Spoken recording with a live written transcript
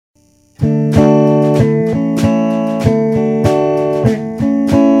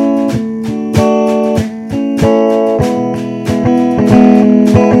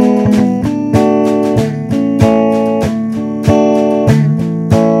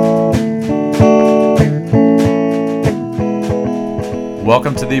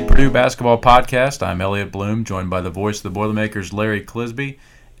Welcome to the Purdue Basketball Podcast. I'm Elliot Bloom, joined by the voice of the Boilermakers, Larry Clisby.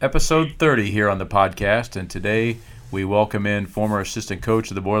 Episode 30 here on the podcast, and today we welcome in former assistant coach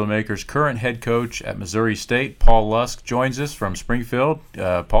of the Boilermakers, current head coach at Missouri State, Paul Lusk, joins us from Springfield.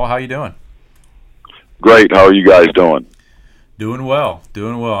 Paul, how you doing? Great. How are you guys doing? Doing well.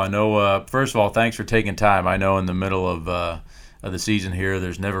 I know, first of all, thanks for taking time. I know in the middle of the season here,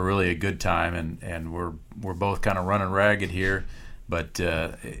 there's never really a good time, and we're both kind of running ragged here. But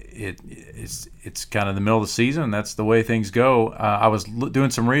it's kind of the middle of the season, and that's the way things go. I was doing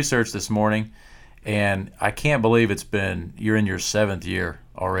some research this morning, and I can't believe you're in your 7th year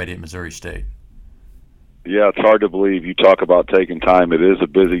already at Missouri State. Yeah, it's hard to believe. You talk about taking time. It is a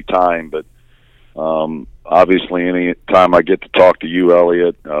busy time, but obviously any time I get to talk to you,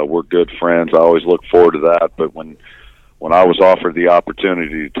 Elliot, we're good friends. I always look forward to that. But when I was offered the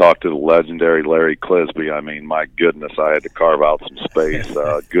opportunity to talk to the legendary Larry Clisby, I mean, my goodness, I had to carve out some space.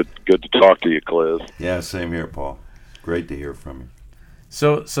 Good to talk to you, Clis. Yeah, same here, Paul. Great to hear from you.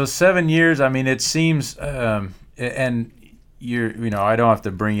 So 7 years. I mean, it seems, and I don't have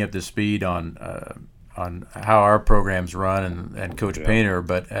to bring you up to speed on how our programs run and Coach Painter,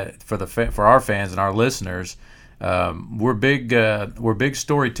 but for our fans and our listeners, we're big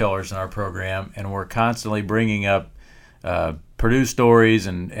storytellers in our program, and we're constantly bringing up Purdue stories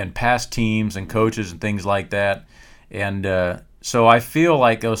and past teams and coaches and things like that. And so I feel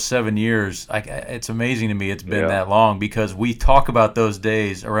like those 7 years, it's amazing to me it's been that long, because we talk about those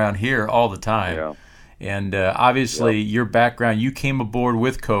days around here all the time. Yeah. And obviously your background, you came aboard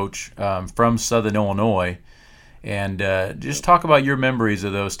with Coach from Southern Illinois. And just talk about your memories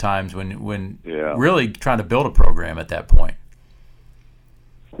of those times when really trying to build a program at that point.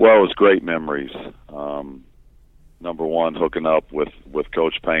 Well, it was great memories. Number one, hooking up with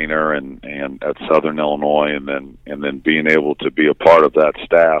Coach Painter and at Southern Illinois, and then being able to be a part of that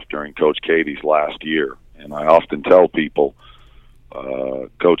staff during Coach Katie's last year. And I often tell people,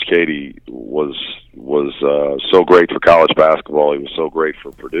 Coach Katie was so great for college basketball. He was so great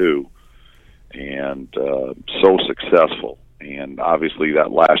for Purdue, and so successful. And obviously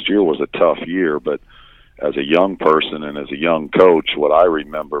that last year was a tough year, but as a young person and as a young coach, what I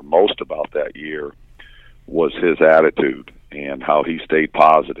remember most about that year was his attitude and how he stayed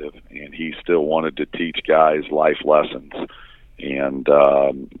positive, and he still wanted to teach guys life lessons, and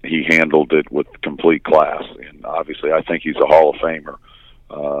he handled it with complete class. And obviously I think he's a Hall of Famer.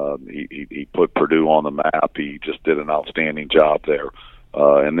 He put Purdue on the map. He just did an outstanding job there.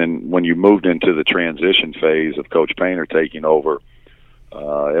 And then when you moved into the transition phase of Coach Painter taking over,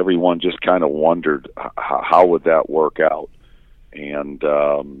 everyone just kind of wondered how would that work out. And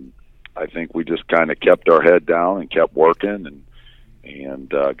I think we just kind of kept our head down and kept working and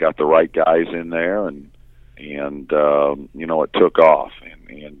got the right guys in there, and it took off.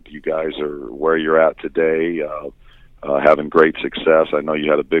 And you guys are where you're at today, having great success. I know you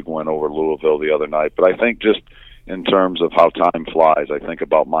had a big win over Louisville the other night, but I think just in terms of how time flies, I think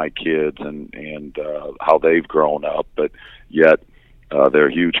about my kids and how they've grown up, but yet they're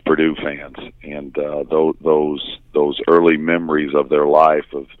huge Purdue fans, and those early memories of their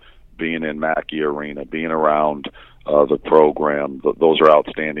life of being in Mackey Arena, being around the program, those are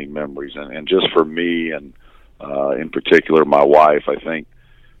outstanding memories. And just for me, and in particular my wife, I think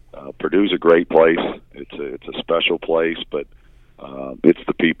Purdue's a great place. It's a special place, but it's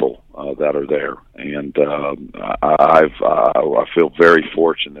the people that are there. And I feel very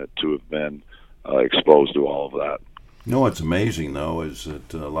fortunate to have been exposed to all of that. You know what's amazing, though, is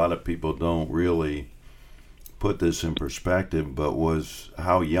that a lot of people don't really put this in perspective, but was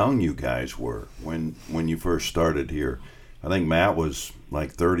how young you guys were when you first started here. I think Matt was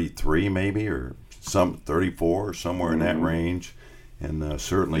like 33 maybe, or 34 or somewhere in that range, and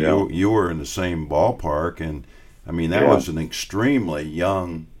certainly you were in the same ballpark. And I mean, that was an extremely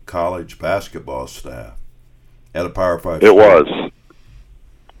young college basketball staff at a Power 5 It was.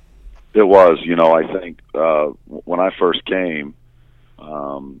 I think when I first came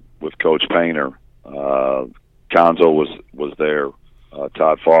with Coach Painter, Conzo was there.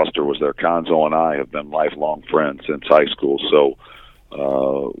 Todd Foster was there. Conzo and I have been lifelong friends since high school, so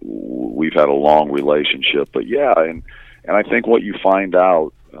we've had a long relationship. But and I think what you find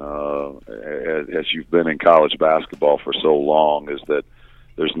out as you've been in college basketball for so long is that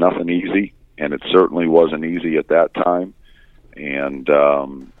there's nothing easy, and it certainly wasn't easy at that time. And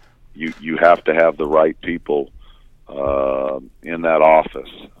you have to have the right people in that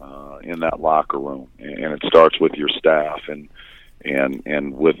office, in that locker room, and it starts with your staff and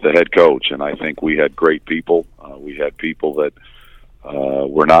with the head coach. And I think we had great people. We had people that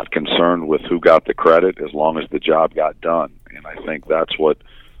were not concerned with who got the credit as long as the job got done. and I think that's what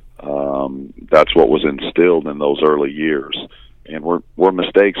was instilled in those early years. And were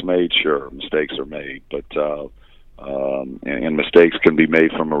mistakes made? Sure, mistakes are made, but and mistakes can be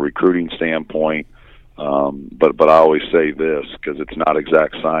made from a recruiting standpoint. But I always say this, because it's not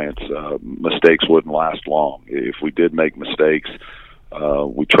exact science. Mistakes wouldn't last long. If we did make mistakes,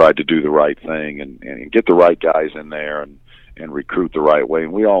 we tried to do the right thing and get the right guys in there and recruit the right way.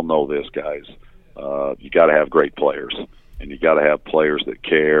 And we all know this, guys. You got to have great players, and you got to have players that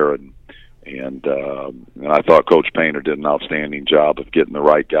care. And I thought Coach Painter did an outstanding job of getting the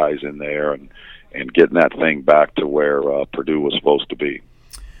right guys in there and getting that thing back to where Purdue was supposed to be.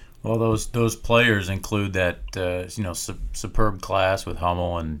 Well, those players include that superb class with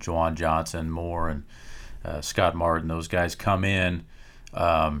Hummel and Juwan Johnson, Moore, and Scott Martin. Those guys come in,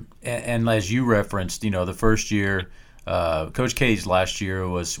 and as you referenced, the first year, Coach K's last year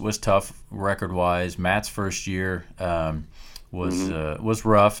was tough record wise. Matt's first year was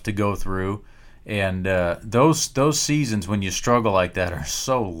rough to go through, and those seasons when you struggle like that are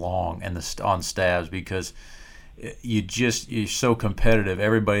so long and on staffs because you're so competitive.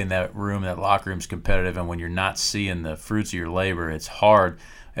 Everybody in that room, that locker room, is competitive, and when you're not seeing the fruits of your labor, it's hard.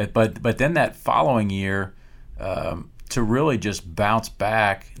 But then that following year, to really just bounce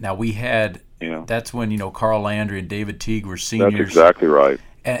back. Now we had that's when Carl Landry and David Teague were seniors. That's exactly right.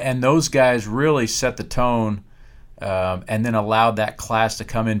 And those guys really set the tone, and then allowed that class to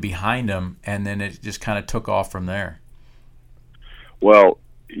come in behind them, and then it just kind of took off from there. Well,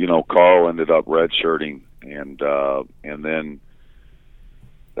 Carl ended up redshirting. And then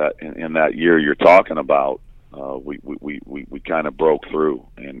that in that year you're talking about, we kind of broke through,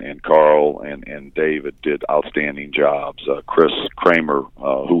 and Carl and David did outstanding jobs. Chris Kramer,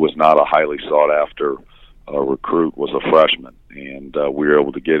 who was not a highly sought after recruit, was a freshman, and we were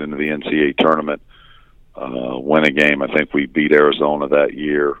able to get into the NCAA tournament, win a game. I think we beat Arizona that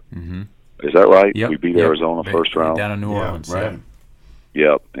year. Mm-hmm. Is that right? Yep. We beat Arizona first round down in New Orleans. Right.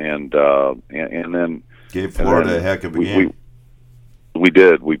 Yep, and then. Gave Florida a heck of a game. We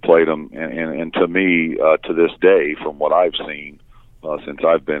did. We played them, and to me, to this day, from what I've seen since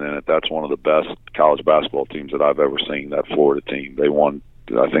I've been in it, that's one of the best college basketball teams that I've ever seen. That Florida team. They won.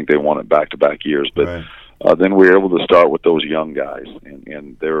 I think they won it back-to-back years. But right. Then we were able to start with those young guys,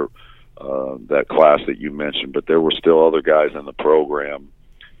 and they're that class that you mentioned. But there were still other guys in the program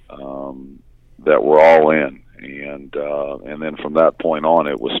that were all in, and then from that point on,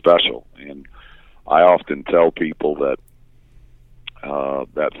 it was special. And I often tell people that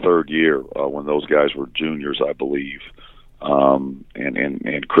that third year, when those guys were juniors, I believe,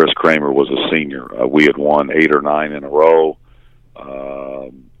 and Chris Kramer was a senior, we had won 8 or 9 in a row.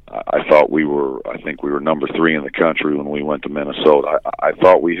 I think we were number 3 in the country when we went to Minnesota. I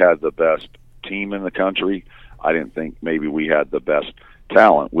thought we had the best team in the country. I didn't think maybe we had the best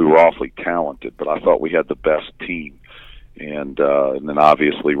talent. We were awfully talented, but I thought we had the best team. And then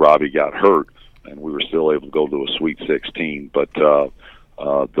obviously Robbie got hurt, and we were still able to go to a Sweet 16. But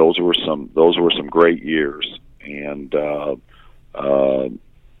those were some great years, and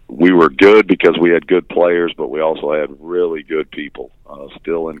we were good because we had good players, but we also had really good people.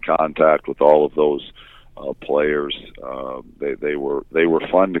 Still in contact with all of those players. They were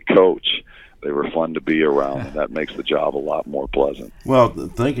fun to coach. They were fun to be around, and that makes the job a lot more pleasant. Well,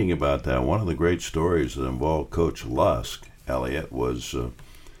 thinking about that, one of the great stories that involved Coach Lusk, Elliot, was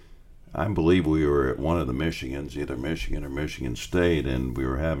I believe we were at one of the Michigans, either Michigan or Michigan State, and we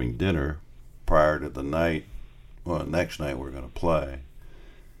were having dinner prior to the night. Well, next night we're going to play.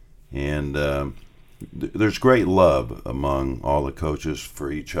 And there's great love among all the coaches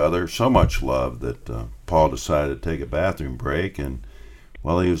for each other, so much love that Paul decided to take a bathroom break, and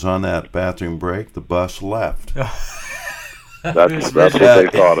while he was on that bathroom break, the bus left. That's what they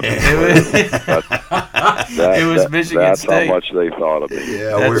thought of me. It was Michigan State. That's how much they thought of me.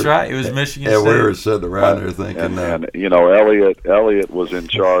 Yeah, that's right. It was Michigan State. And we were sitting around there thinking, and Elliot was in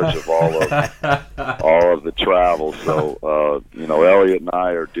charge of all of the travel. So Elliot and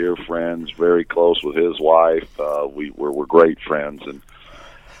I are dear friends, very close with his wife. We're great friends, and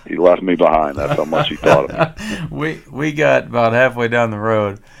he left me behind. That's how much he thought of me. We got about halfway down the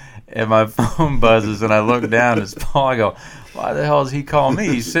road, and my phone buzzes, and I look down, and it's Paul. I go, why the hell is he calling me?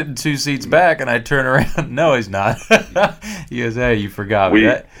 He's sitting 2 seats back, and I turn around. No, he's not. He goes, hey, you forgot me.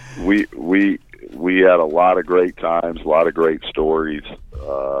 We had a lot of great times, a lot of great stories.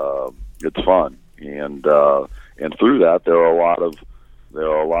 It's fun, and through that there are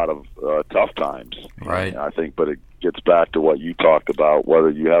a lot of tough times. Right. And I think, but it gets back to what you talked about. Whether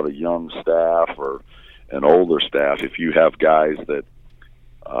you have a young staff or an older staff, if you have guys that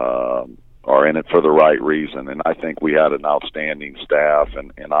are are in it for the right reason. And I think we had an outstanding staff,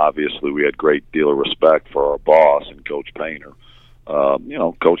 and obviously we had great deal of respect for our boss and Coach Painter.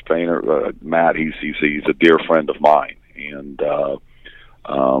 Coach Painter, Matt, he's a dear friend of mine, and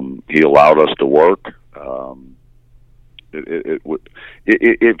he allowed us to work.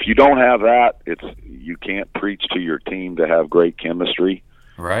 If you don't have that, you can't preach to your team to have great chemistry.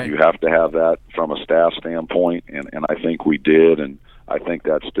 Right. You have to have that from a staff standpoint, and I think we did, and I think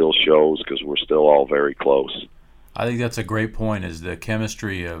that still shows because we're still all very close. I think that's a great point. Is the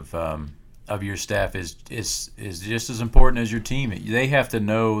chemistry of your staff is just as important as your team. They have to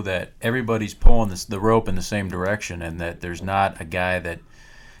know that everybody's pulling the rope in the same direction, and that there's not a guy that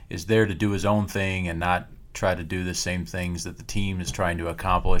is there to do his own thing and not try to do the same things that the team is trying to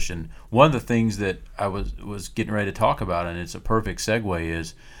accomplish. And one of the things that I was getting ready to talk about, and it's a perfect segue,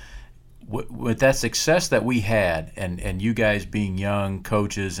 is with that success that we had, and you guys being young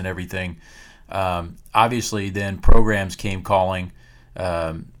coaches and everything, obviously then programs came calling.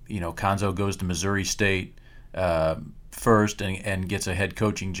 Cuonzo goes to Missouri State first and gets a head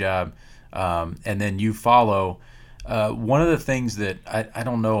coaching job, and then you follow. One of the things that I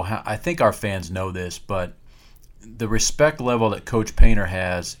don't know how, I think our fans know this, but the respect level that Coach Painter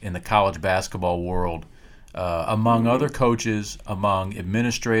has in the college basketball world, among other coaches, among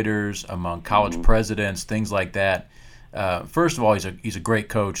administrators, among college presidents, things like that. First of all, he's a great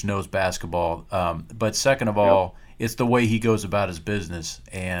coach, knows basketball. But second of all, it's the way he goes about his business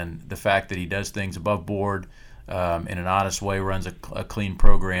and the fact that he does things above board in an honest way, runs a clean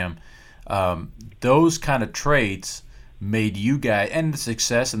program. Those kind of traits made you guys, and the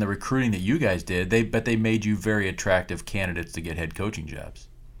success and the recruiting that you guys did, they made you very attractive candidates to get head coaching jobs.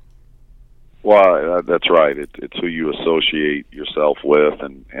 Well, that's right. It's who you associate yourself with,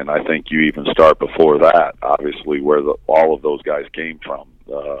 and I think you even start before that, obviously, where all of those guys came from.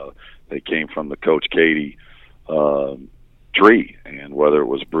 They came from the Coach Katie tree, and whether it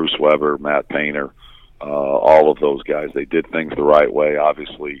was Bruce Weber, Matt Painter, all of those guys, they did things the right way,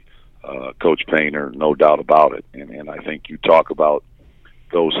 obviously. Coach Painter, no doubt about it. And I think you talk about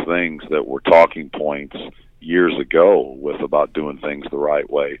those things that were talking points years ago about doing things the right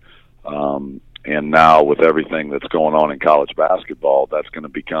way. And now with everything that's going on in college basketball, that's going to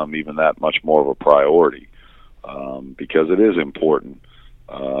become even that much more of a priority because it is important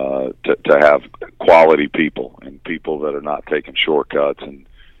to have quality people and people that are not taking shortcuts and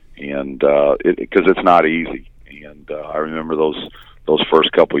because it's not easy. And I remember those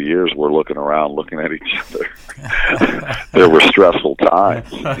first couple of years, we're looking around, looking at each other. There were stressful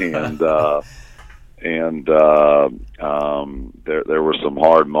times, and there were some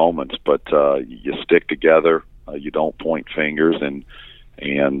hard moments. But you stick together. You don't point fingers, and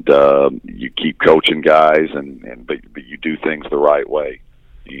you keep coaching guys, but you do things the right way.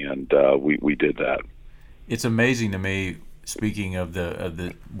 And we did that. It's amazing to me. Speaking of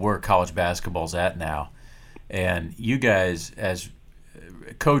the where college basketball's at now, and you guys as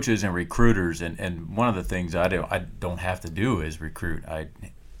coaches and recruiters, and one of the things I don't have to do is recruit. I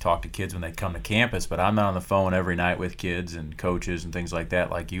talk to kids when they come to campus, but I'm not on the phone every night with kids and coaches and things like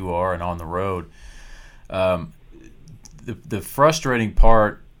that like you are, and on the road. The frustrating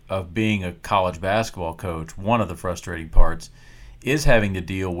part of being a college basketball coach, one of the frustrating parts, is having to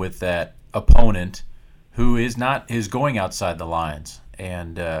deal with that opponent who is going outside the lines,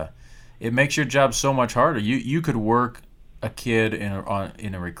 and it makes your job so much harder. You could work a kid in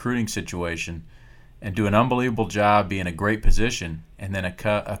a recruiting situation and do an unbelievable job, be in a great position, and then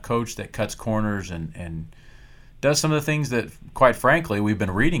a coach that cuts corners and does some of the things that, quite frankly, we've been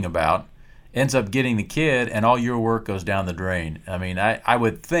reading about, ends up getting the kid, and all your work goes down the drain. I mean, I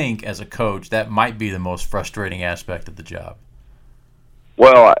would think as a coach that might be the most frustrating aspect of the job.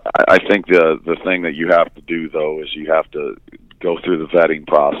 Well, I think the thing that you have to do, though, is you have to go through the vetting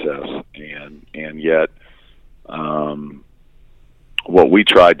process, and yet what we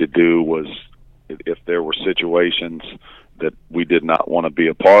tried to do was, if there were situations that we did not want to be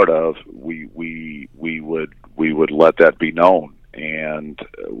a part of, we would let that be known, and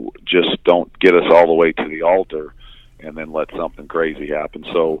just don't get us all the way to the altar and then let something crazy happen.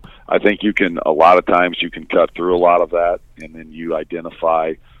 So I think a lot of times you can cut through a lot of that, and then you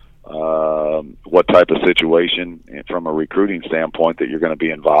identify what type of situation from a recruiting standpoint that you're going to be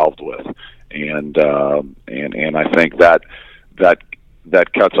involved with, and I think that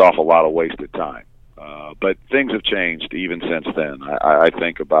cuts off a lot of wasted time. But things have changed even since then. I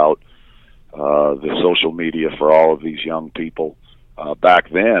think about the social media for all of these young people.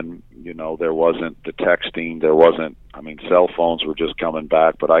 Back then, there wasn't the texting. Cell phones were just coming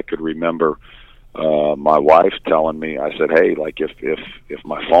back. But I could remember my wife telling me, I said, hey, like if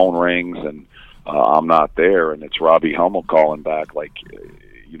my phone rings and I'm not there and it's Robbie Hummel calling back, like,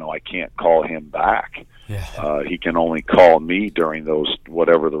 I can't call him back. Yeah. He can only call me during those,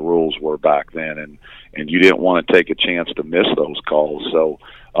 whatever the rules were back then, and you didn't want to take a chance to miss those calls. So,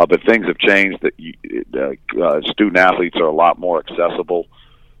 but things have changed. That student athletes are a lot more accessible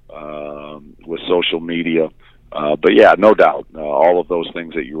with social media. But yeah, no doubt, all of those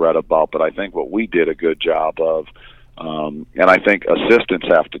things that you read about. But I think what we did a good job of, and I think assistants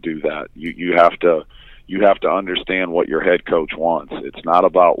have to do that. You have to understand what your head coach wants. It's not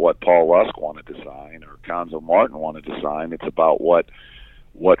about what Paul Lusk wanted to sign or Conzo Martin wanted to sign. It's about what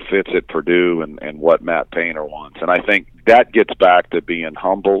fits at Purdue and what Matt Painter wants. And I think that gets back to being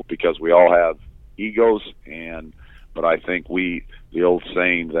humble, because we all have egos. But I think the old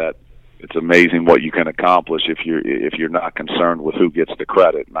saying that it's amazing what you can accomplish if you're not concerned with who gets the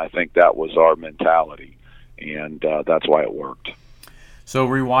credit. And I think that was our mentality, and that's why it worked. So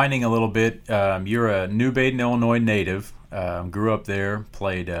rewinding a little bit, you're a New Baden, Illinois native. Grew up there,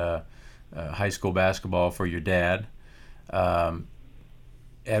 played high school basketball for your dad.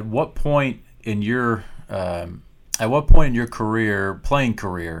 At what point in your playing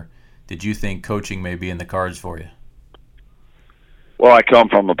career, did you think coaching may be in the cards for you? Well, I come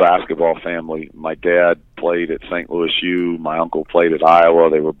from a basketball family. My dad played at St. Louis U. My uncle played at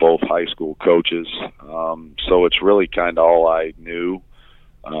Iowa. They were both high school coaches. So it's really kind of all I knew.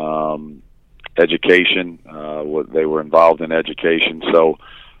 Education, they were involved in education. So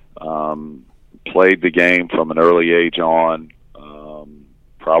played the game from an early age on.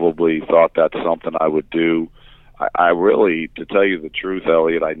 Probably thought that's something I would do. I really, to tell you the truth,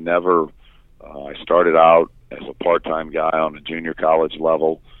 Elliot, I started out as a part-time guy on a junior college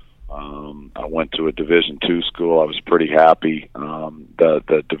level. I went to a Division II school. I was pretty happy.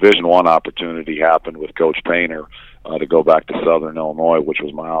 The Division I opportunity happened with Coach Painter to go back to Southern Illinois, which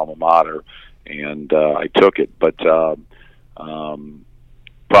was my alma mater, and I took it. But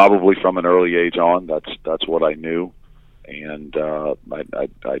probably from an early age on, that's what I knew. And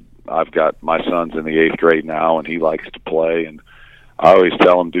I've got my son's in the 8th grade now, and he likes to play, and I always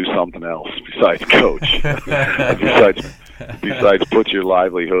tell him, do something else besides coach. besides put your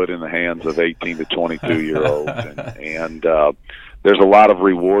livelihood in the hands of 18 to 22-year-olds. And there's a lot of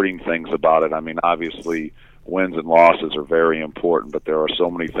rewarding things about it. I mean, obviously, wins and losses are very important, but there are so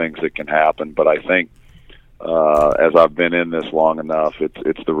many things that can happen. But I think as I've been in this long enough,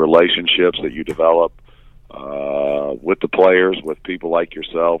 it's the relationships that you develop with the players, with people like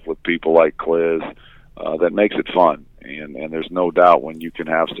yourself, with people like Cliz, that makes it fun. And there's no doubt when you can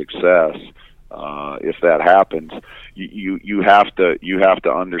have success, if that happens, you have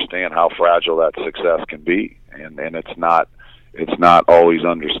to understand how fragile that success can be, and it's not always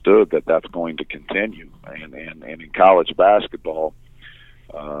understood that that's going to continue. And in college basketball,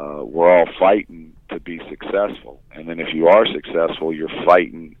 we're all fighting to be successful, and then if you are successful, you're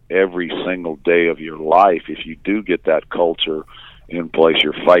fighting every single day of your life. If you do get that culture in place,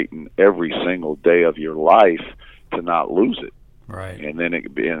 you're fighting every single day of your life to not lose it. Right. And then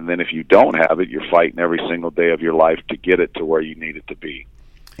if you don't have it, you're fighting every single day of your life to get it to where you need it to be.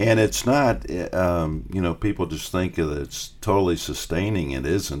 And it's not, people just think that it's totally sustaining. It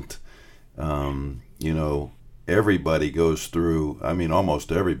isn't. Everybody goes through,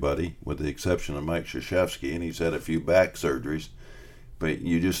 almost everybody, with the exception of Mike Krzyzewski, and he's had a few back surgeries. But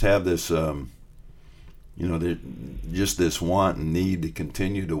you just have this, just this want and need to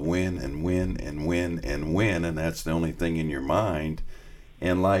continue to win and win and win and win, and that's the only thing in your mind.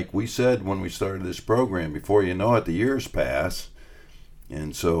 And like we said when we started this program, before you know it, the years pass.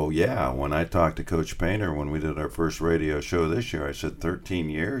 And so, when I talked to Coach Painter when we did our first radio show this year, I said, 13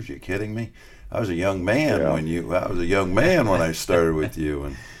 years? You kidding me? I was a young man when I started with you,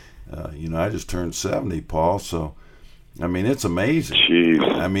 and I just turned 70, Paul. So, it's amazing.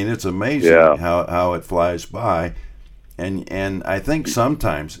 Jeez. It's amazing how it flies by, and I think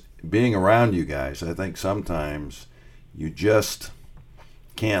sometimes being around you guys, I think sometimes you just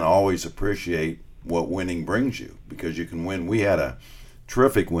can't always appreciate what winning brings you, because you can win. We had a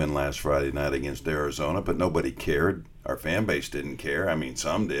terrific win last Friday night against Arizona, but nobody cared. Our fan base didn't care.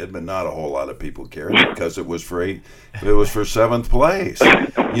 Some did, but not a whole lot of people cared, because it was for 7th place.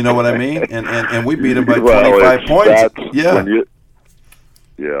 You know what I mean? And we beat them by 25 points. You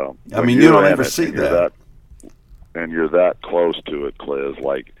don't ever see that. And you're that close to it, Cliz.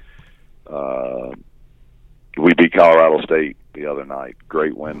 Like, we beat Colorado State the other night.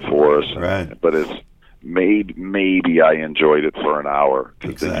 Great win for us. Right. But it's maybe I enjoyed it for an hour,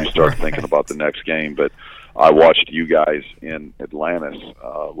 because then you start thinking about the next game. But I watched you guys in Atlantis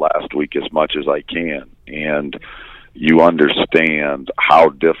last week as much as I can, and you understand how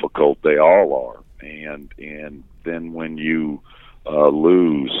difficult they all are. And then when you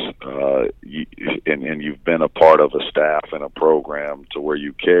lose, and you've been a part of a staff and a program to where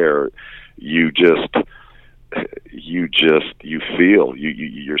you care, you feel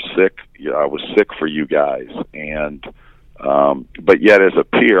you're sick. I was sick for you guys, and but yet as a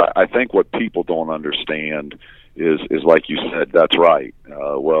peer, I think what people don't understand is like you said, that's right.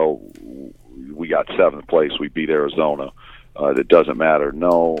 Well, we got 7th place. We beat Arizona. That doesn't matter.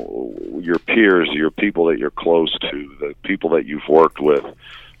 No, your peers, your people that you're close to, the people that you've worked with,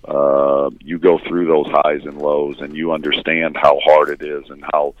 you go through those highs and lows, and you understand how hard it is and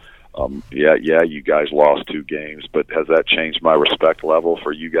how, you guys lost 2 games, but has that changed my respect level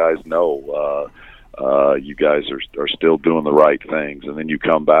for you guys? No. You guys are still doing the right things. And then you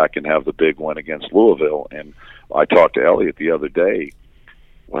come back and have the big win against Louisville. And I talked to Elliot the other day.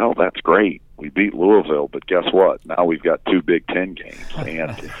 Well, that's great. We beat Louisville, but guess what? Now we've got 2 Big Ten games,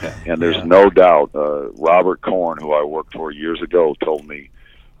 and there's no doubt. Robert Korn, who I worked for years ago, told me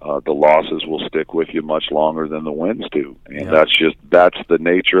the losses will stick with you much longer than the wins do, and that's the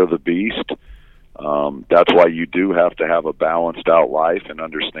nature of the beast. That's why you do have to have a balanced out life and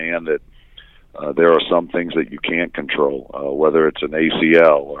understand that there are some things that you can't control, whether it's an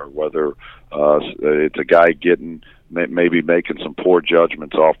ACL or whether it's a guy maybe making some poor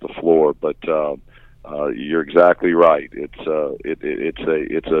judgments off the floor. But you're exactly right. It's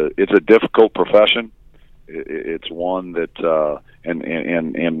a difficult profession. It's one that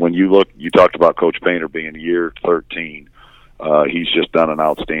and when you talked about Coach Painter being year 13, he's just done an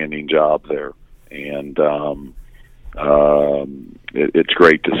outstanding job there, and it's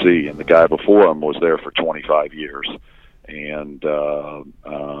great to see. And the guy before him was there for 25 years, and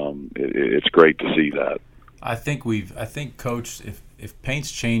it's great to see that. I think Coach, if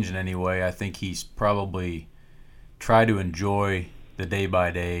Paint's changed in any way, I think he's probably tried to enjoy the day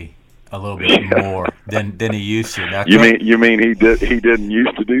by day a little bit more than he used to. Now, you mean he didn't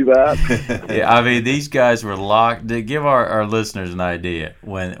used to do that? Yeah, I mean, these guys were locked. To give our listeners an idea,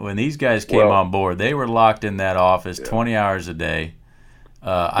 when these guys came on board, they were locked in that office 20 hours a day.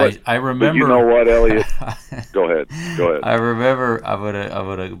 I remember. But you know what, Elliot? Go ahead. I remember. I'm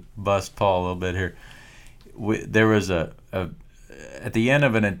gonna bust Paul a little bit here. There was at the end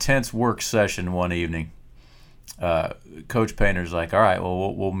of an intense work session one evening, Coach Painter's like, all right,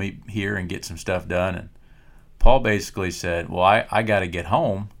 well, we'll meet here and get some stuff done. And Paul basically said, well, I got to get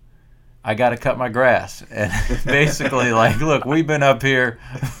home. I got to cut my grass. And basically like, look, we've been up here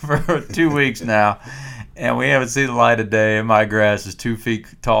for 2 weeks now, and we haven't seen the light of day, and my grass is 2 feet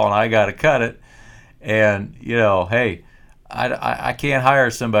tall, and I got to cut it. And, hey, I can't hire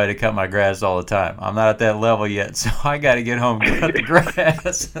somebody to cut my grass all the time. I'm not at that level yet, so I got to get home and cut the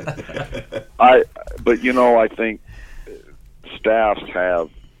grass. I think staffs have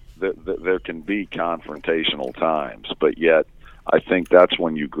there can be confrontational times, but yet I think that's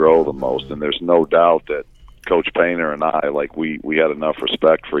when you grow the most. And there's no doubt that Coach Painter and I, like we had enough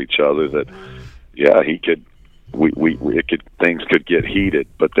respect for each other that he could. Things could get heated,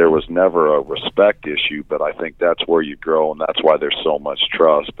 but there was never a respect issue. But I think that's where you grow, and that's why there's so much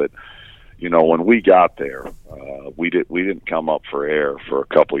trust. But when we got there, we didn't come up for air for a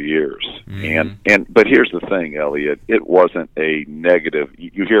couple of years. Mm-hmm. But here's the thing, Elliot, it wasn't a negative.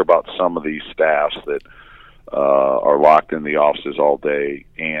 You hear about some of these staffs that are locked in the offices all day,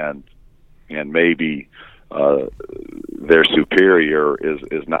 and maybe their superior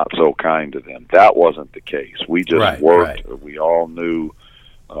is not so kind to them. That wasn't the case. We just worked. Right. We all knew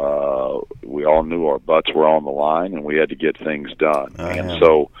our butts were on the line, and we had to get things done. And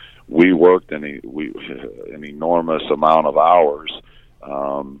so we worked an enormous amount of hours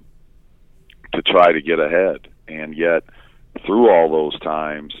to try to get ahead. And yet, through all those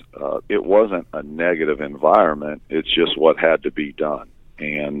times, it wasn't a negative environment. It's just what had to be done.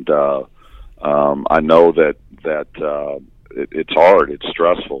 And I know that it's hard. It's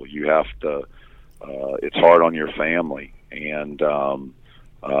stressful. You have to. It's hard on your family, and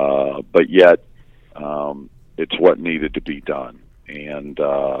but yet it's what needed to be done. And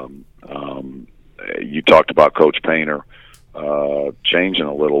you talked about Coach Painter changing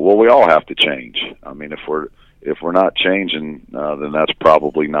a little. Well, we all have to change. I mean, if we're not changing, then that's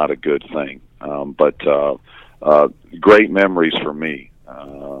probably not a good thing. But great memories for me,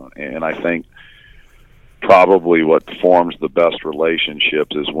 and I think probably what forms the best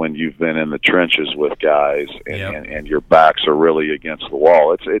relationships is when you've been in the trenches with guys and your backs are really against the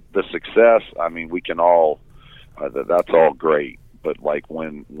wall. The success, I mean, we can all, that's all great, like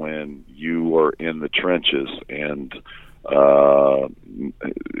when you are in the trenches and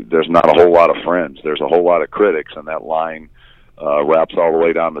there's not a whole lot of friends. There's a whole lot of critics, and that line wraps all the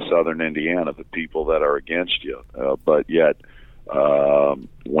way down to southern Indiana, the people that are against you. But yet,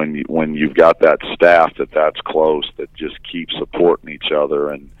 when you've got that staff that's close, that just keeps supporting each other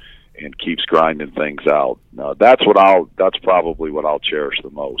and keeps grinding things out, that's probably what I'll cherish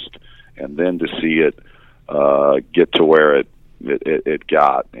the most. And then to see it get to where it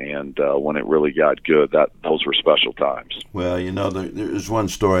got, and when it really got good, those were special times. Well, there's one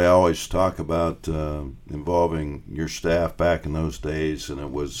story I always talk about involving your staff back in those days, and it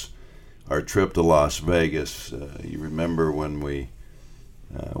was our trip to Las Vegas. You remember when where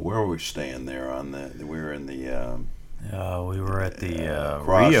were we staying there? We were in the. We were at the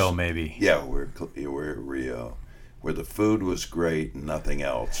Rio, maybe. Yeah, we were at Rio, where the food was great and nothing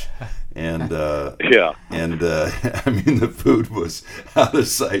else. And yeah. And the food was out of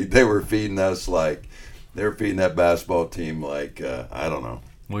sight. They were feeding us like they were feeding that basketball team like I don't know.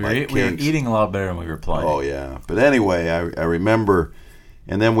 We were eating a lot better than we were playing. Oh yeah. But anyway, I remember,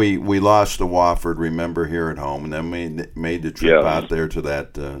 and then we lost to Wofford. Remember, here at home, and then we made the trip out there to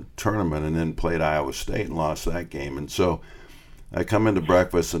that tournament, and then played Iowa State and lost that game. And so I come into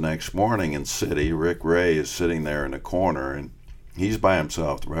breakfast the next morning in City. Rick Ray is sitting there in the corner, and he's by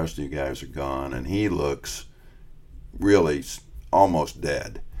himself. The rest of you guys are gone, and he looks really almost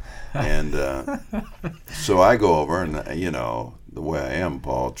dead. And so I go over, and the way I am,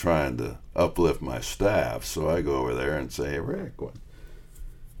 Paul, trying to uplift my staff. So I go over there and say, "Hey, Rick,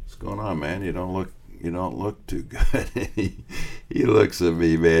 what's going on, man? You don't look too good." He looks at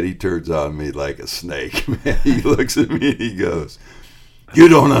me, man. He turns on me like a snake, man. He looks at me and he goes, "You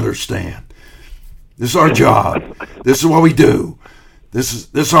don't understand. This is our job. This is what we do. This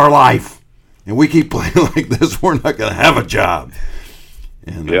is our life. And we keep playing like this, we're not going to have a job."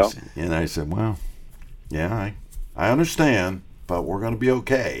 And I said, "Well, yeah, I understand, but we're going to be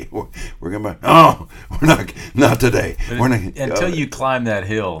okay. We're going to be, we're not today. We're not until you climb that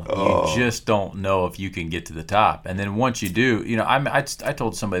hill, you just don't know if you can get to the top. And then once you do, I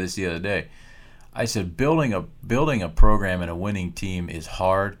told somebody this the other day. I said building a program and a winning team is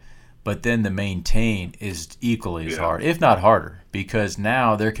hard, but then to maintain is equally as hard, if not harder, because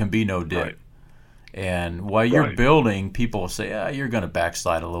now there can be no dip. Right. And while you're building, people say, you're going to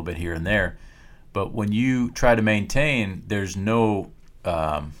backslide a little bit here and there. But when you try to maintain, there's no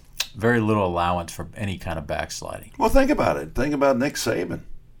very little allowance for any kind of backsliding. Well, think about it. Think about Nick Saban.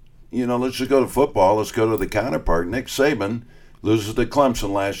 Let's just go to football. Let's go to the counterpart. Nick Saban loses to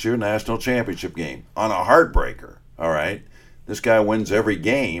Clemson last year, national championship game, on a heartbreaker. All right? This guy wins every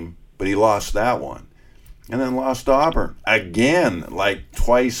game, but he lost that one. And then lost to Auburn again, like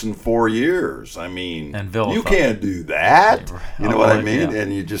twice in 4 years. I mean, you can't do that. You know what I mean? Yeah.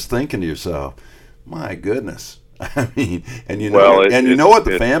 And you're just thinking to yourself, my goodness. I mean, and you know what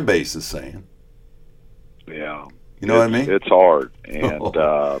the fan base is saying. Yeah. You know what I mean? It's hard. And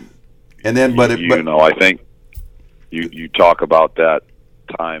I think you talk about that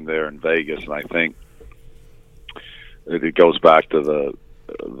time there in Vegas, and I think it goes back to the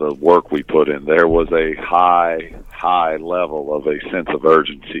work we put in. There was a high level of a sense of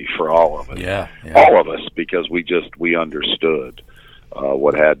urgency for all of us. All of us, because we understood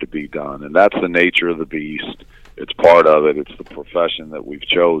what had to be done, and that's the nature of the beast. It's part of it. It's the profession that we've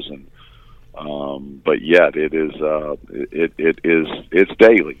chosen. But yet it's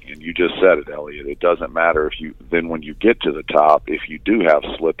daily, and you just said it, Elliot. It doesn't matter when you get to the top, if you do have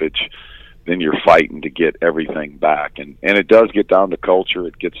slippage, then you're fighting to get everything back, and it does get down to culture.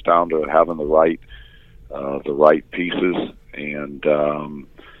 It gets down to having the right pieces, and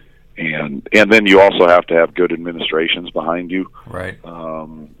then you also have to have good administrations behind you, right?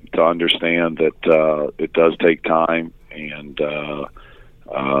 To understand that it does take time, and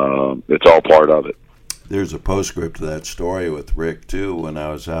it's all part of it. There's a postscript to that story with Rick too. When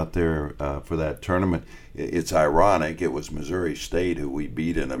I was out there for that tournament, it's ironic. It was Missouri State who we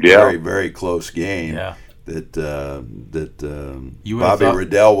beat in a very, very close game. Yeah. That Bobby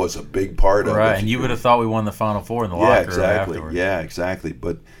Riddell was a big part of it. Right, and you would have thought we won the Final Four in the locker room afterwards. Yeah, exactly.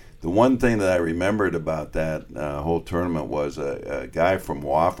 But the one thing that I remembered about that whole tournament was a guy from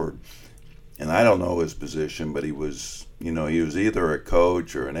Wofford, and I don't know his position, but he was either a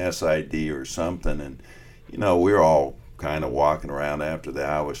coach or an SID or something, and we were all kind of walking around after the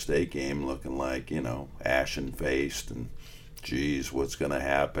Iowa State game looking like, ashen-faced and, geez, what's going to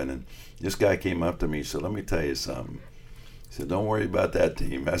happen? And this guy came up to me and said, "Let me tell you something. He said, don't worry about that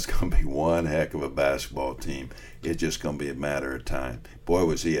team. That's going to be one heck of a basketball team. It's just going to be a matter of time. Boy,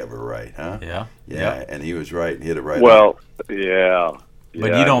 was he ever right, huh? Yeah. Yeah, Yep. and he was right and hit it right Well, on. yeah.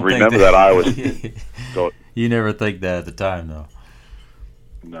 But you don't remember think that Iowa. So, you never think that at the time, though.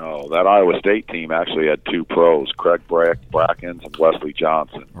 no, that Iowa State team actually had two pros, Craig Brackens and Wesley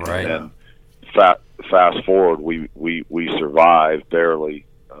Johnson. Right. And fast forward, we survived barely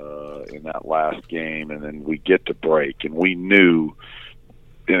in that last game, and then we get to break, and we knew,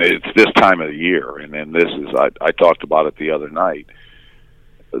 and it's this time of the year, and then this is, I talked about it the other night,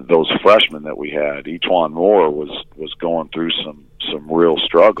 those freshmen that we had, E'Twaun Moore was going through some real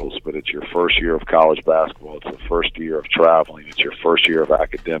struggles, but it's your first year of college basketball. It's the first year of traveling. It's your first year of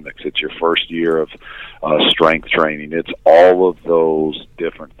academics. It's your first year of strength training. It's all of those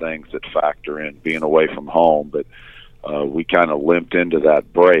different things that factor in being away from home. But we kind of limped into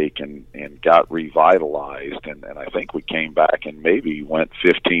that break and got revitalized, and I think we came back and maybe went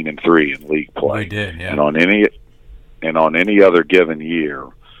 15-3 in league play. We did, yeah. And on any other given year,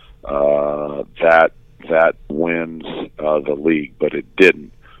 that wins the league, but it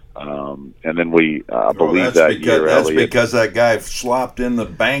didn't. And then I believe that year, that's Elliot, because that guy slopped in the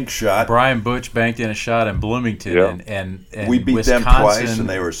bank shot. Brian Butch banked in a shot in Bloomington, Yeah. and We beat Wisconsin them twice, and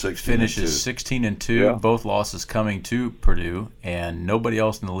they were 16-2. finishes 16-2. Yeah. Both losses coming to Purdue, and nobody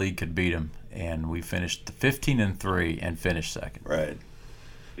else in the league could beat them. And we finished 15-3 and finished second. Right.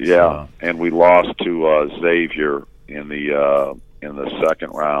 yeah, and we lost to Xavier in the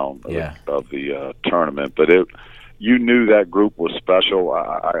second round of the tournament. But you knew that group was special.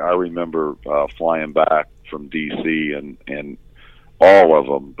 I remember flying back from D.C. and all of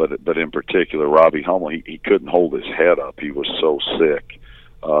them, but in particular Robbie Hummel. He couldn't hold his head up. He was so sick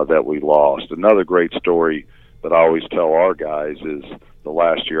that we lost. Another great story that I always tell our guys is the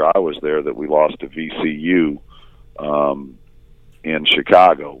last year I was there that we lost to VCU in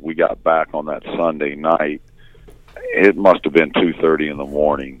Chicago. We got back on that Sunday night. It must have been 2:30 in the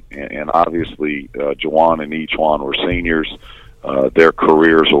morning, and obviously Juwan and E'Twaun were seniors. Their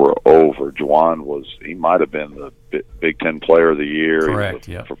careers were over. Juwan he might have been the Big Ten Player of the Year. Correct.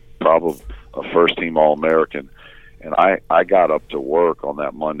 Yeah. Probably a first-team All-American. And I got up to work on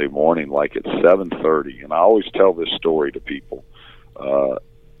that Monday morning like at 7:30, and I always tell this story to people.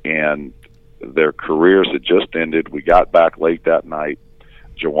 And their careers had just ended. We got back late that night.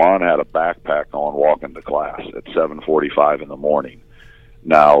 Juwan had a backpack on walking to class at 7:45 in the morning.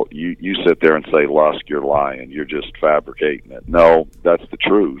 Now, you sit there and say, Lusk, you're lying. You're just fabricating it. No, that's the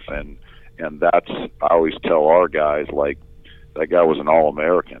truth. And that's, I always tell our guys, like, that guy was an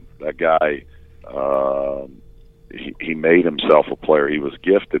All-American. That guy, he made himself a player. He was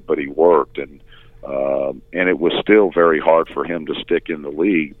gifted, but he worked. And it was still very hard for him to stick in the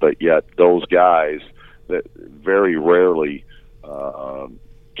league. But yet those guys that very rarely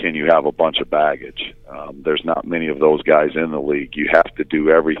can you have a bunch of baggage. There's not many of those guys in the league. You have to do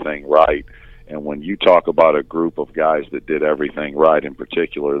everything right. And when you talk about a group of guys that did everything right, in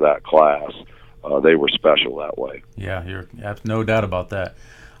particular that class, they were special that way. Yeah, you have no doubt about that.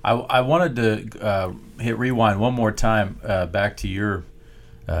 I wanted to hit rewind one more time back to your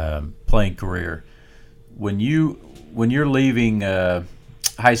playing career. When you're leaving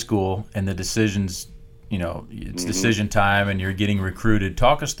high school and the decisions, it's decision time and you're getting recruited.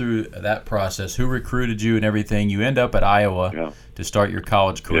 Talk us through that process. Who recruited you and everything? You end up at Iowa to start your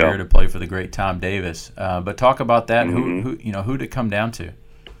college career to play for the great Tom Davis. But talk about that. Who did it come down to?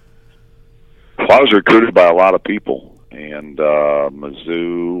 Well, I was recruited by a lot of people, and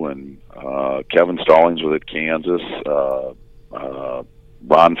Mizzou and Kevin Stallings was at Kansas.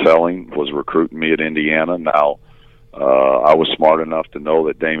 Ron Felling was recruiting me at Indiana. Now, I was smart enough to know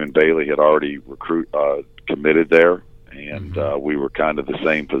that Damon Bailey had already committed there, and we were kind of the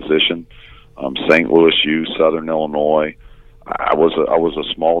same position. St. Louis U, Southern Illinois. I was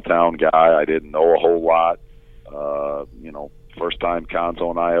a small town guy. I didn't know a whole lot. First time Conzo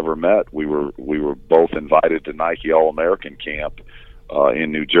and I ever met, we were both invited to Nike All-American Camp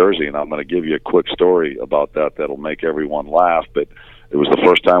in New Jersey, and I'm going to give you a quick story about that that'll make everyone laugh. But it was the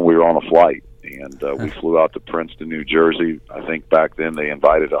first time we were on a flight, and we flew out to Princeton, New Jersey. I think back then they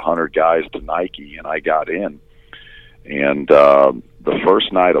invited 100 guys to Nike, and I got in. And the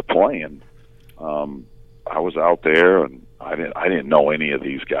first night of playing, I was out there, and I didn't know any of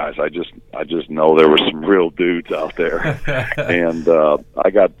these guys. I just know there were some real dudes out there. And I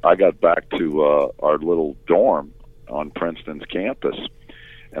got back to our little dorm on Princeton's campus,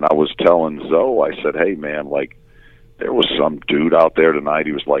 and I was telling Zoe, I said, "Hey man, like there was some dude out there tonight.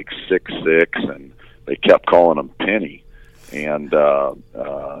 He was like 6'6", and they kept calling him Penny." And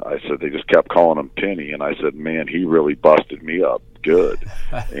I said, they just kept calling him Penny. And I said, man, he really busted me up good.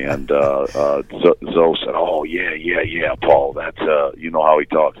 And Zoe said, oh, yeah, Paul, that's, you know how he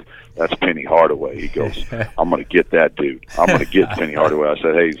talks. That's Penny Hardaway. He goes, I'm going to get that dude. I'm going to get Penny Hardaway. I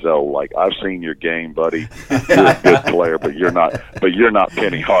said, hey, Zoe, like, I've seen your game, buddy. You're a good player, but you're not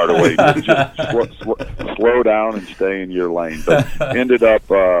Penny Hardaway. Just slow down and stay in your lane. But ended up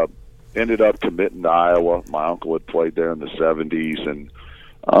committing to Iowa. My uncle had played there in the 70s, and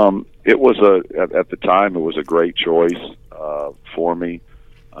it was at the time, it was a great choice for me.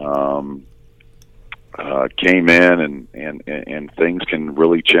 Came in and things can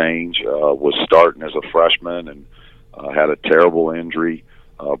really change. Was starting as a freshman and had a terrible injury.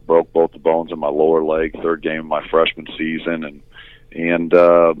 Broke both the bones in my lower leg, third game of my freshman season, and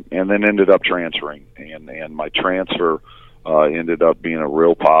then ended up transferring. And my transfer ended up being a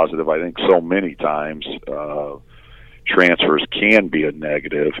real positive. I think so many times transfers can be a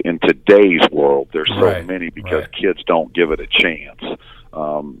negative. In today's world, there's so many because kids don't give it a chance.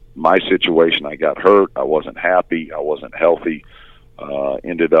 My situation, I got hurt. I wasn't happy. I wasn't healthy.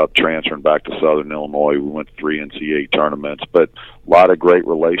 Ended up transferring back to Southern Illinois. We went to 3 NCAA tournaments, but a lot of great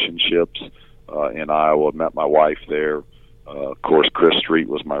relationships in Iowa. Met my wife there. Of course, Chris Street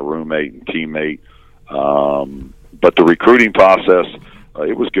was my roommate and teammate. But the recruiting process,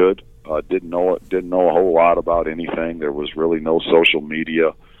 it was good. Didn't know a whole lot about anything. There was really no social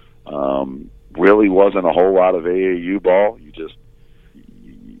media. Really wasn't a whole lot of AAU ball.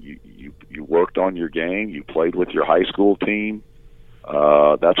 You worked on your game. You played with your high school team.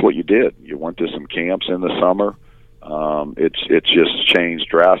 That's what you did. You went to some camps in the summer. It's just changed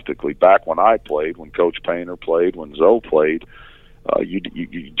drastically. Back when I played, when Coach Painter played, when Zoe played, you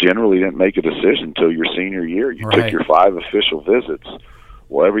generally didn't make a decision until your senior year. You took your 5 official visits.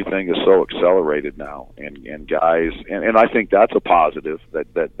 Well, everything is so accelerated now, and guys, and I think that's a positive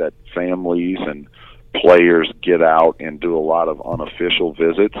that families and players get out and do a lot of unofficial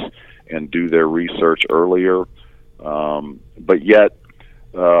visits and do their research earlier. But yet,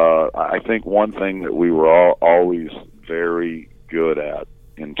 I think one thing that we were always very good at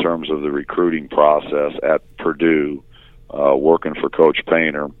in terms of the recruiting process at Purdue, working for Coach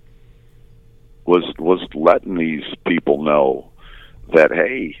Painter, was letting these people know that,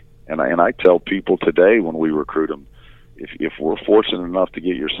 hey, and I tell people today when we recruit them, if we're fortunate enough to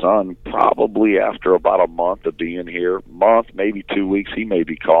get your son, probably after about a month of being here, maybe 2 weeks, he may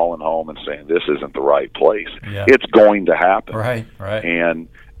be calling home and saying this isn't the right place. Yeah. It's going to happen. Right.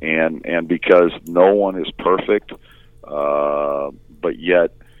 And because no one is perfect, but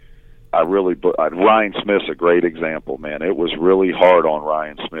yet Ryan Smith's a great example, man. It was really hard on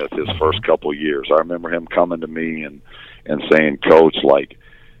Ryan Smith his first couple years. I remember him coming to me and saying, Coach, like,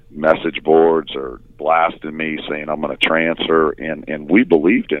 message boards or blasting me saying I'm going to transfer, and we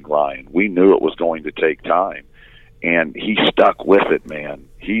believed in Ryan. We knew it was going to take time, and he stuck with it, man.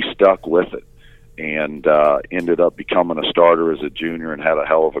 He stuck with it, and ended up becoming a starter as a junior and had a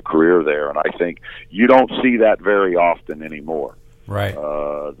hell of a career there. And I think you don't see that very often anymore. Right.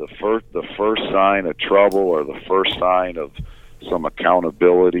 The first sign of trouble or the first sign of some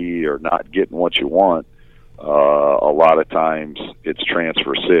accountability or not getting what you want, a lot of times it's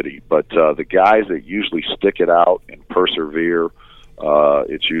transfer city. But the guys that usually stick it out and persevere,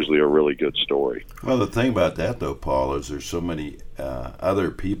 it's usually a really good story. Well, the thing about that, though, Paul, is there's so many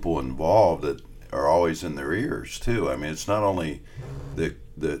other people involved that are always in their ears, too. I mean, it's not only the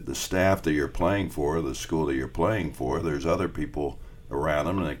staff that you're playing for, the school that you're playing for. There's other people around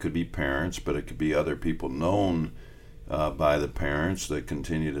them, and it could be parents, but it could be other people known by the parents that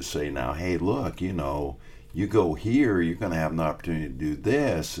continue to say, now, hey, look, you go here, you're going to have an opportunity to do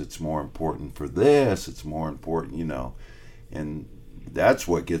this. It's more important for this. It's more important, and that's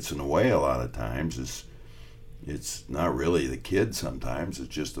what gets in the way a lot of times. Is it's not really the kid sometimes.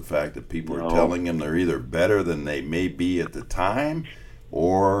 It's just the fact that people are telling them they're either better than they may be at the time,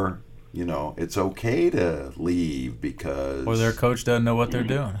 or it's okay to leave because or their coach doesn't know what they're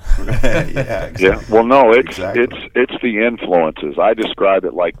doing. Yeah, exactly. Yeah. Well, no, it's the influences. I describe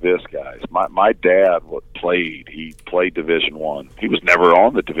it like this, guys. My dad played. He played Division I. He was never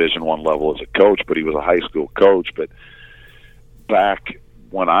on the Division I level as a coach, but he was a high school coach. But back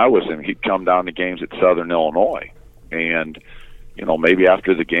when I was in, he'd come down to games at Southern Illinois, and maybe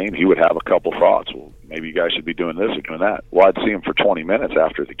after the game he would have a couple thoughts. Well, maybe you guys should be doing this or doing that. Well, I'd see him for 20 minutes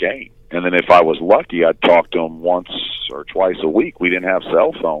after the game, and then if I was lucky, I'd talk to him once or twice a week. We didn't have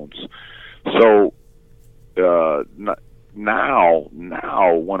cell phones, so now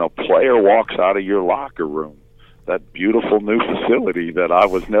when a player walks out of your locker room, that beautiful new facility that I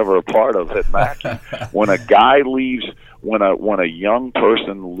was never a part of at Mackey, when a guy leaves when a young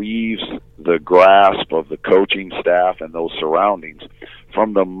person leaves the grasp of the coaching staff and those surroundings,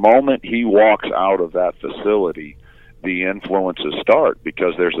 from the moment he walks out of that facility, the influences start,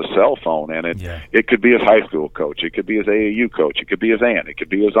 because there's a cell phone, and it could be his high school coach, it could be his AAU coach, it could be his aunt, it could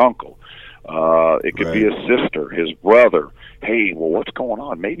be his uncle, it could be his sister, his brother. Hey, well, what's going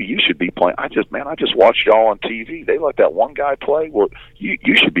on? Maybe you should be playing. I just watched y'all on TV. They let that one guy play. Well,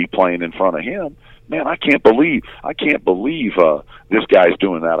 you should be playing in front of him. Man, I can't believe this guy's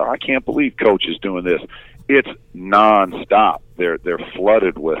doing that, or I can't believe coach is doing this. It's nonstop. They're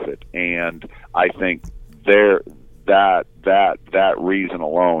flooded with it, and I think that reason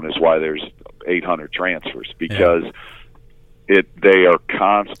alone is why there's 800 transfers, because they are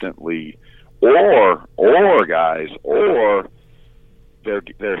constantly or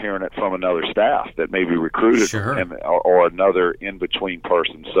they're hearing it from another staff that maybe recruited him, or another in-between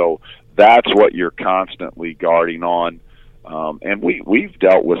person. So that's what you're constantly guarding on. And we've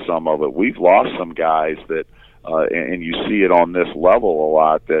dealt with some of it. We've lost some guys that, and you see it on this level a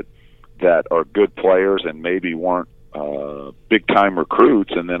lot, that are good players and maybe weren't big-time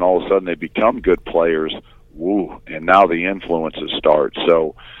recruits, and then all of a sudden they become good players. Woo! And now the influences start.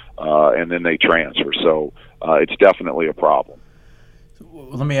 So, and then they transfer. So it's definitely a problem.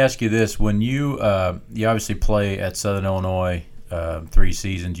 Let me ask you this: when you obviously play at Southern Illinois 3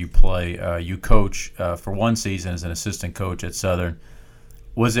 seasons, you coach for 1 season as an assistant coach at Southern.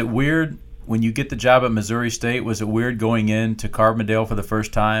 Was it weird when you get the job at Missouri State? Was it weird going into Carbondale for the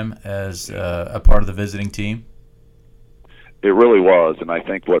first time as a part of the visiting team? It really was, and I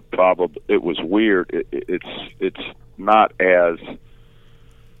think it was weird. It's not as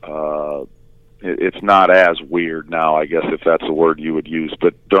it's not as weird now, I guess, if that's a word you would use.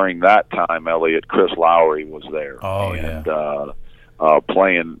 But during that time, Elliot, Chris Lowry was there. Oh, and,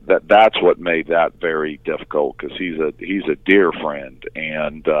 playing that's what made that very difficult, because he's a dear friend,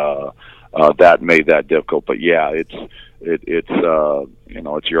 and that made that difficult. But yeah, it's it's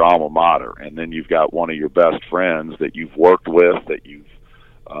your alma mater, and then you've got one of your best friends that you've worked with, that you've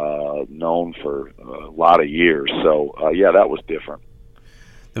known for a lot of years. So yeah, that was different.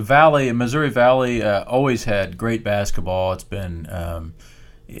 The Missouri Valley, always had great basketball. It's been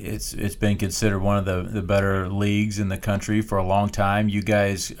it's been considered one of the better leagues in the country for a long time. You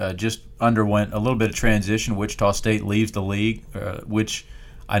guys just underwent a little bit of transition. Wichita State leaves the league, which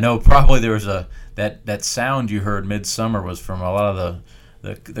I know probably there was that sound you heard midsummer was from a lot of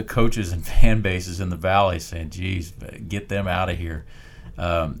the coaches and fan bases in the Valley saying, "Geez, get them out of here."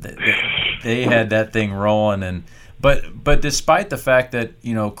 They had that thing rolling, but despite the fact that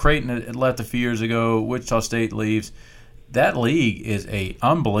Creighton had left a few years ago, Wichita State leaves. That league is a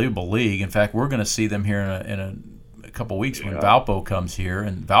unbelievable league. In fact, we're going to see them here in a couple weeks when Valpo comes here,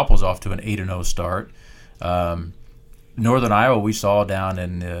 and Valpo's off to an 8-0 start. Northern Iowa we saw down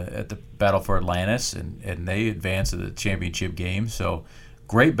at the Battle for Atlantis, and they advanced to the championship game. So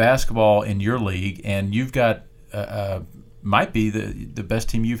great basketball in your league, and you've got might be the best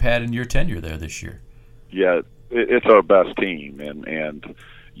team you've had in your tenure there this year. Yeah, it's our best team, and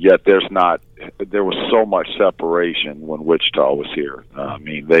yet there was so much separation when Wichita was here. I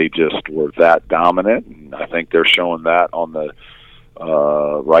mean, they just were that dominant, and I think they're showing that on the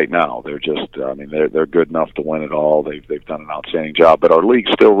right now. They're just, they're good enough to win it all. They've done an outstanding job, but our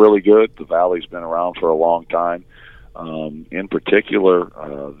league's still really good. The Valley's been around for a long time. In particular,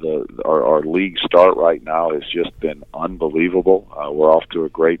 our league start right now has just been unbelievable. We're off to a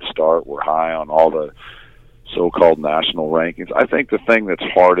great start. We're high on all the so-called national rankings. I think the thing that's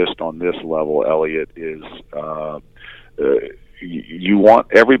hardest on this level, Elliot, is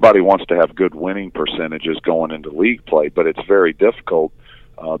everybody wants to have good winning percentages going into league play, but it's very difficult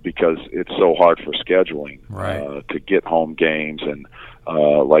because it's so hard for scheduling to get home games. And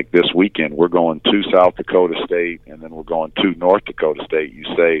like this weekend, we're going to South Dakota State, and then we're going to North Dakota State. You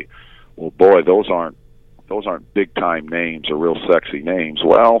say, well, boy, those aren't big-time names or real sexy names.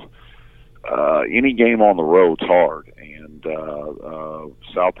 Well, any game on the road's hard, and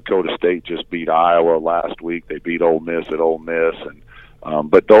South Dakota State just beat Iowa last week. They beat Ole Miss at Ole Miss, and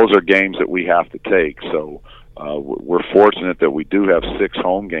but those are games that we have to take. So we're fortunate that we do have 6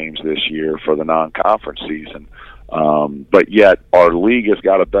 home games this year for the non-conference season. But yet our league has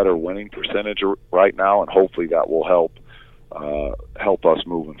got a better winning percentage right now, and hopefully that will help us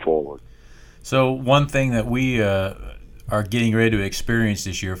moving forward. So one thing that we are getting ready to experience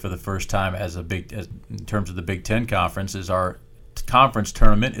this year for the first time in terms of the Big Ten Conference is our conference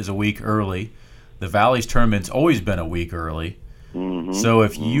tournament is a week early. The Valley's tournament's always been a week early. Mm-hmm. So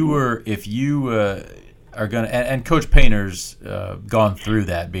if you are going to, and Coach Painter's gone through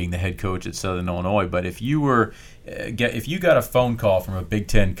that, being the head coach at Southern Illinois. But if you got a phone call from a Big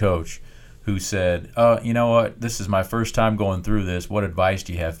Ten coach who said, you know what, this is my first time going through this, what advice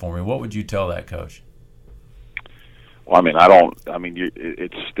do you have for me? What would you tell that coach? Well,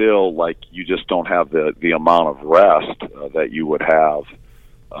 it's still like you just don't have the amount of rest that you would have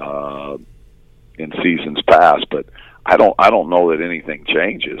in seasons past. But I don't know that anything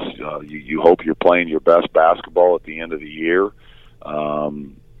changes. You hope you're playing your best basketball at the end of the year.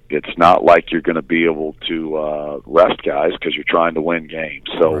 It's not like you're going to be able to rest guys because you're trying to win games.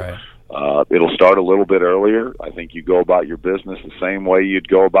 So. Right. It'll start a little bit earlier. I think you go about your business the same way you'd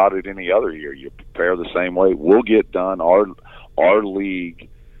go about it any other year. You prepare the same way. We'll get done. Our league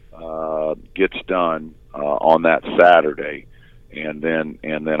gets done on that Saturday, and then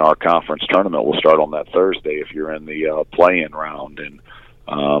our conference tournament will start on that Thursday if you're in the play-in round. And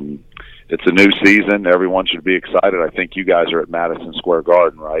it's a new season. Everyone should be excited. I think you guys are at Madison Square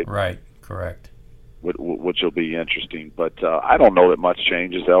Garden, right? Right. Correct. Which will be interesting. But I don't know that much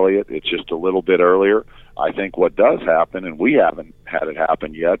changes, Elliot. It's just a little bit earlier. I think what does happen, and we haven't had it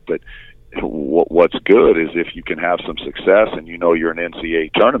happen yet, but what's good is if you can have some success and you know you're an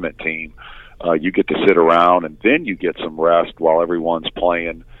NCAA tournament team, you get to sit around and then you get some rest while everyone's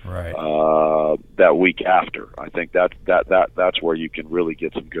playing right. That week after. I think that's where you can really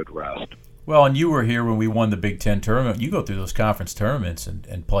get some good rest. Well, and you were here when we won the Big Ten tournament. You go through those conference tournaments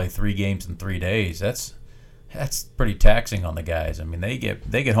and play 3 games in 3 days. That's pretty taxing on the guys. I mean, they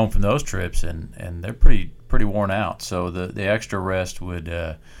get home from those trips and they're pretty worn out. So the extra rest will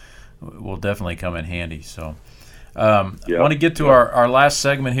definitely come in handy. So I want to get to our last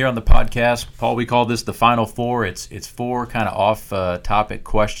segment here on the podcast. Paul, we call this the Final Four. It's 4 kind of off topic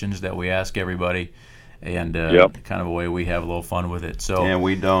questions that we ask everybody. And kind of a way we have a little fun with it. So, and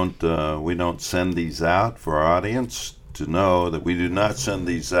we don't send these out for our audience to know that we do not send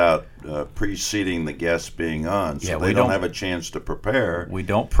these out preceding the guests being on, so they don't have a chance to prepare. We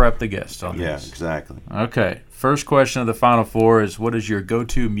don't prep the guests on this. Yeah, exactly. Okay, first question of the Final Four is, what is your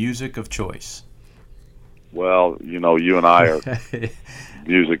go-to music of choice? Well, you and I are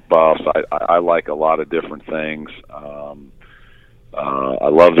music buffs. I like a lot of different things. I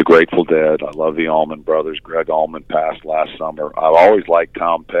love the Grateful Dead. I love the Allman Brothers. Greg Allman passed last summer. I've always liked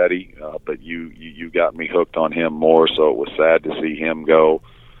Tom Petty, but you got me hooked on him more, so it was sad to see him go.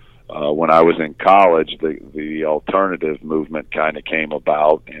 When I was in college, the alternative movement kind of came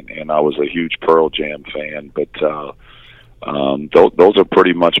about, and I was a huge Pearl Jam fan. But those are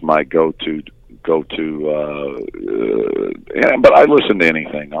pretty much my go-to. But I listen to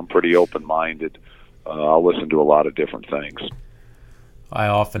anything. I'm pretty open-minded. I'll listen to a lot of different things. I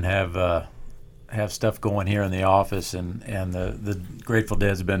often have stuff going here in the office, and the Grateful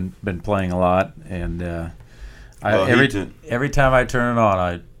Dead's been playing a lot, and every time I turn it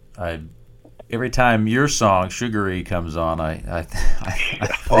on, every time your song "Sugary" comes on, I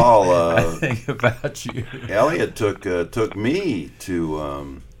think about you. Elliot took me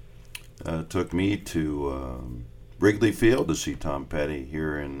to Wrigley Field to see Tom Petty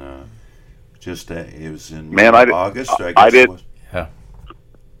here in it was in August. I guess it was. Yeah.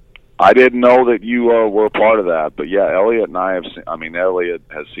 I didn't know that you were a part of that, but yeah, Elliot and I have seen. I mean, Elliot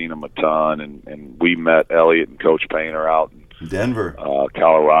has seen him a ton, and we met Elliot and Coach Painter out in Denver,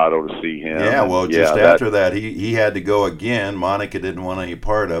 Colorado, to see him. Yeah, well, just after that, he had to go again. Monica didn't want any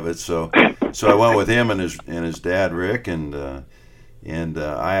part of it, so I went with him and his dad Rick, and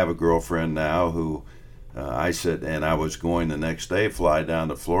I have a girlfriend now who. I said, and I was going the next day, fly down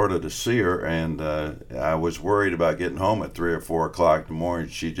to Florida to see her, and I was worried about getting home at 3 or 4 o'clock in the morning.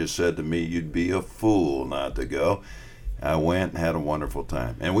 She just said to me, "You'd be a fool not to go." I went and had a wonderful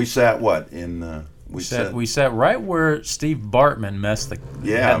time. And we sat we sat right where Steve Bartman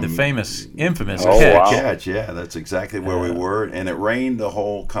had the infamous catch. Yeah, that's exactly where we were. And it rained the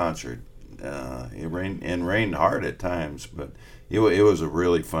whole concert. It rained hard at times, but it was a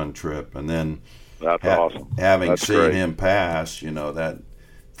really fun trip. And then that's awesome. Having seen him pass, that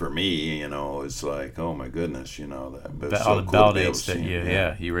for me, it's like, oh my goodness, that. But it's so cool validates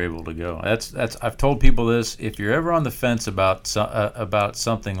that you were able to go. That's. I've told people this. If you're ever on the fence about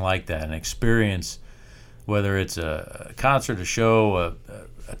something like that, an experience, whether it's a concert, a show,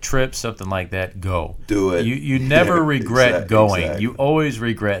 a trip, something like that, go. Do it. You never regret going. Exactly. You always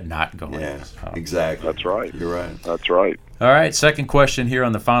regret not going. Yeah, exactly. That's right. You're right. That's right. All right, second question here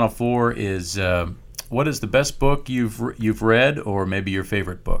on the Final Four is, what is the best book you've read, or maybe your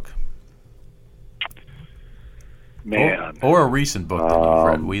favorite book? Man, or a recent book that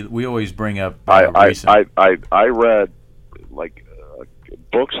you've read. We always bring up recent. I read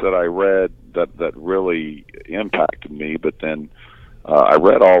books that I read that really impacted me. But then I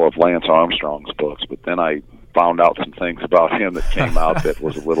read all of Lance Armstrong's books, but then I found out some things about him that came out that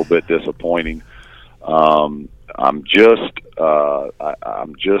was a little bit disappointing. I'm just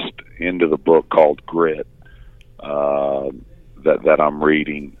into the book called Grit that I'm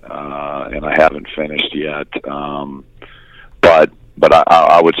reading, and I haven't finished yet. But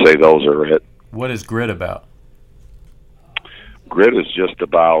I would say those are it. What is Grit about? Grit is just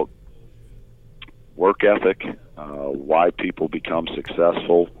about work ethic, why people become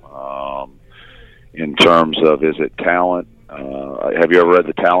successful, in terms of, is it talent? Have you ever read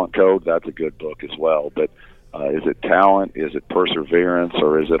The Talent Code? That's a good book as well. But is it talent? Is it perseverance?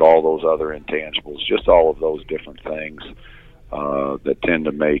 Or is it all those other intangibles? Just all of those different things that tend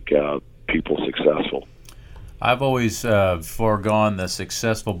to make people successful. I've always foregone the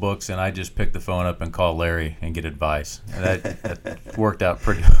successful books, and I just pick the phone up and call Larry and get advice. And that worked out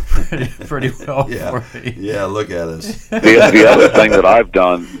pretty well for me. Yeah, look at us. The other thing that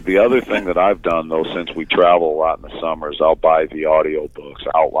I've done though, since we travel a lot in the summers, I'll buy the audio books,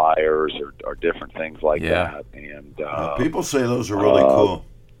 Outliers or different things like that. And people say those are really cool.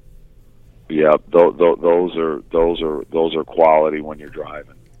 Yeah, those are quality when you're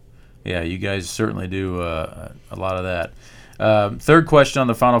driving. Yeah, you guys certainly do a lot of that. Third question on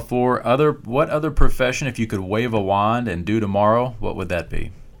the Final Four. What other profession, if you could wave a wand and do tomorrow, what would that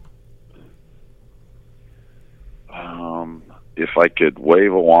be? If I could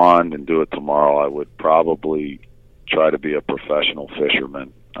wave a wand and do it tomorrow, I would probably try to be a professional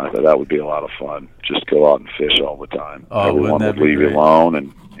fisherman. I thought that would be a lot of fun. Just go out and fish all the time. Oh, everyone would leave you alone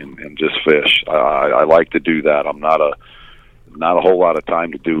and just fish. I like to do that. I'm not a whole lot of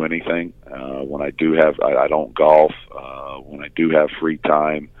time to do anything. When I do have, I don't golf. When I do have free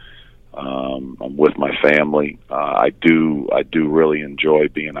time, I'm with my family. I do really enjoy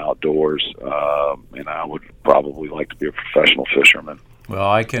being outdoors, and I would probably like to be a professional fisherman. Well,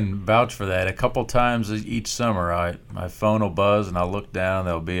 I can vouch for that. A couple times each summer, my phone will buzz, and I'll look down.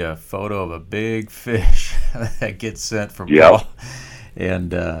 There'll be a photo of a big fish that gets sent from Paul,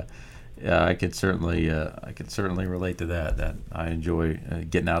 and yeah, I could certainly relate to that. That I enjoy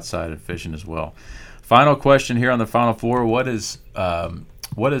getting outside and fishing as well. Final question here on the Final Four: what is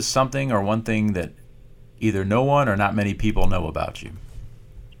something or one thing that either no one or not many people know about you?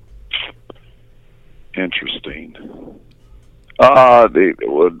 Interesting.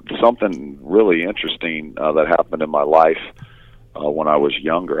 Something really interesting that happened in my life when I was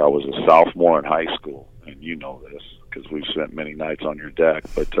younger. I was a sophomore in high school, and you know this because we've spent many nights on your deck.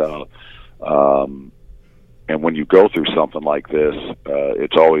 But and when you go through something like this,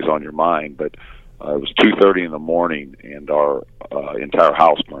 it's always on your mind. But it was 2:30 in the morning, and our entire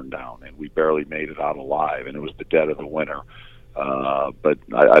house burned down, and we barely made it out alive. And it was the dead of the winter. But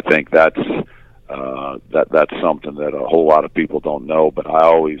I think that's something that a whole lot of people don't know. But I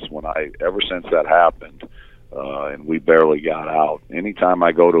always, ever since that happened, and we barely got out. Anytime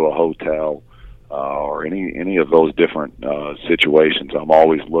I go to a hotel or any of those different situations, I'm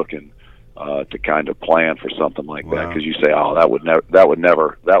always looking to kind of plan for something like that, because you say, "Oh, that would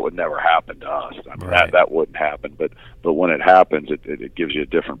never happen to us." I mean, right. that wouldn't happen, but when it happens, it gives you a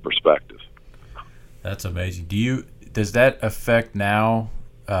different perspective. That's amazing. Does that affect now?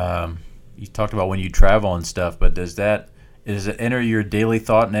 You talked about when you travel and stuff, but does it enter your daily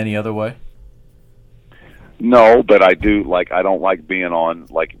thought in any other way? No, but I do. I don't like being on,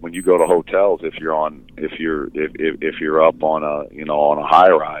 when you go to hotels. If you're up on a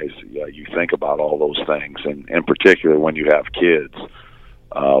high rise, you think about all those things, and in particular when you have kids,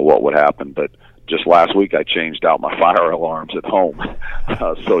 what would happen. But just last week, I changed out my fire alarms at home.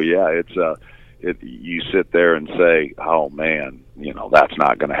 So yeah, you sit there and say, "Oh man, that's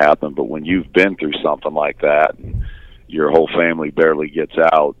not going to happen." But when you've been through something like that, and your whole family barely gets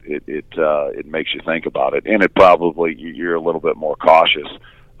out, it makes you think about it, and it probably, you're a little bit more cautious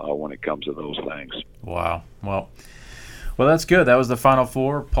when it comes to those things. Wow. Well, that's good. That was the Final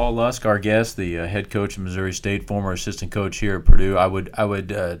Four. Paul Lusk, our guest, the head coach of Missouri State, former assistant coach here at Purdue. I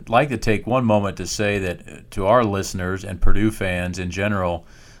would like to take one moment to say that to our listeners and Purdue fans in general,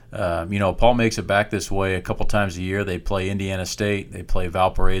 Paul makes it back this way a couple times a year. They play Indiana State. They play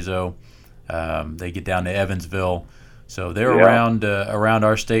Valparaiso. They get down to Evansville. So they're around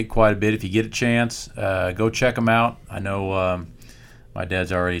our state quite a bit. If you get a chance, go check them out. I know my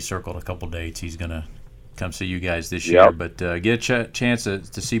dad's already circled a couple dates. He's going to come see you guys this year. But get a chance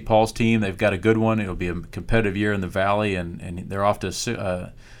to see Paul's team. They've got a good one. It'll be a competitive year in the Valley, and they're off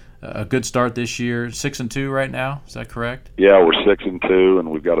to a good start this year. 6-2 right now. Is that correct? Yeah, we're 6-2,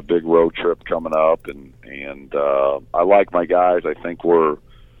 and we've got a big road trip coming up. And I like my guys. I think we're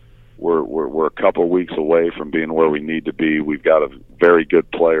we're a couple of weeks away from being where we need to be. We've got a very good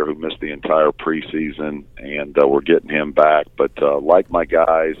player who missed the entire preseason, and we're getting him back. But like my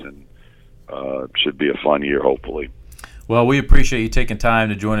guys, and should be a fun year, hopefully. Well, we appreciate you taking time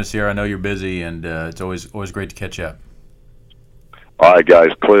to join us here. I know you're busy, and it's always great to catch up. All right, guys.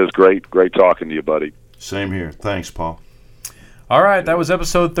 Cliz, great talking to you, buddy. Same here. Thanks, Paul. All right, that was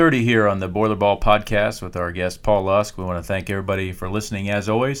episode 30 here on the Boiler Ball Podcast with our guest, Paul Lusk. We want to thank everybody for listening as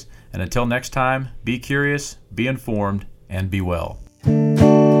always. And until next time, be curious, be informed, and be well.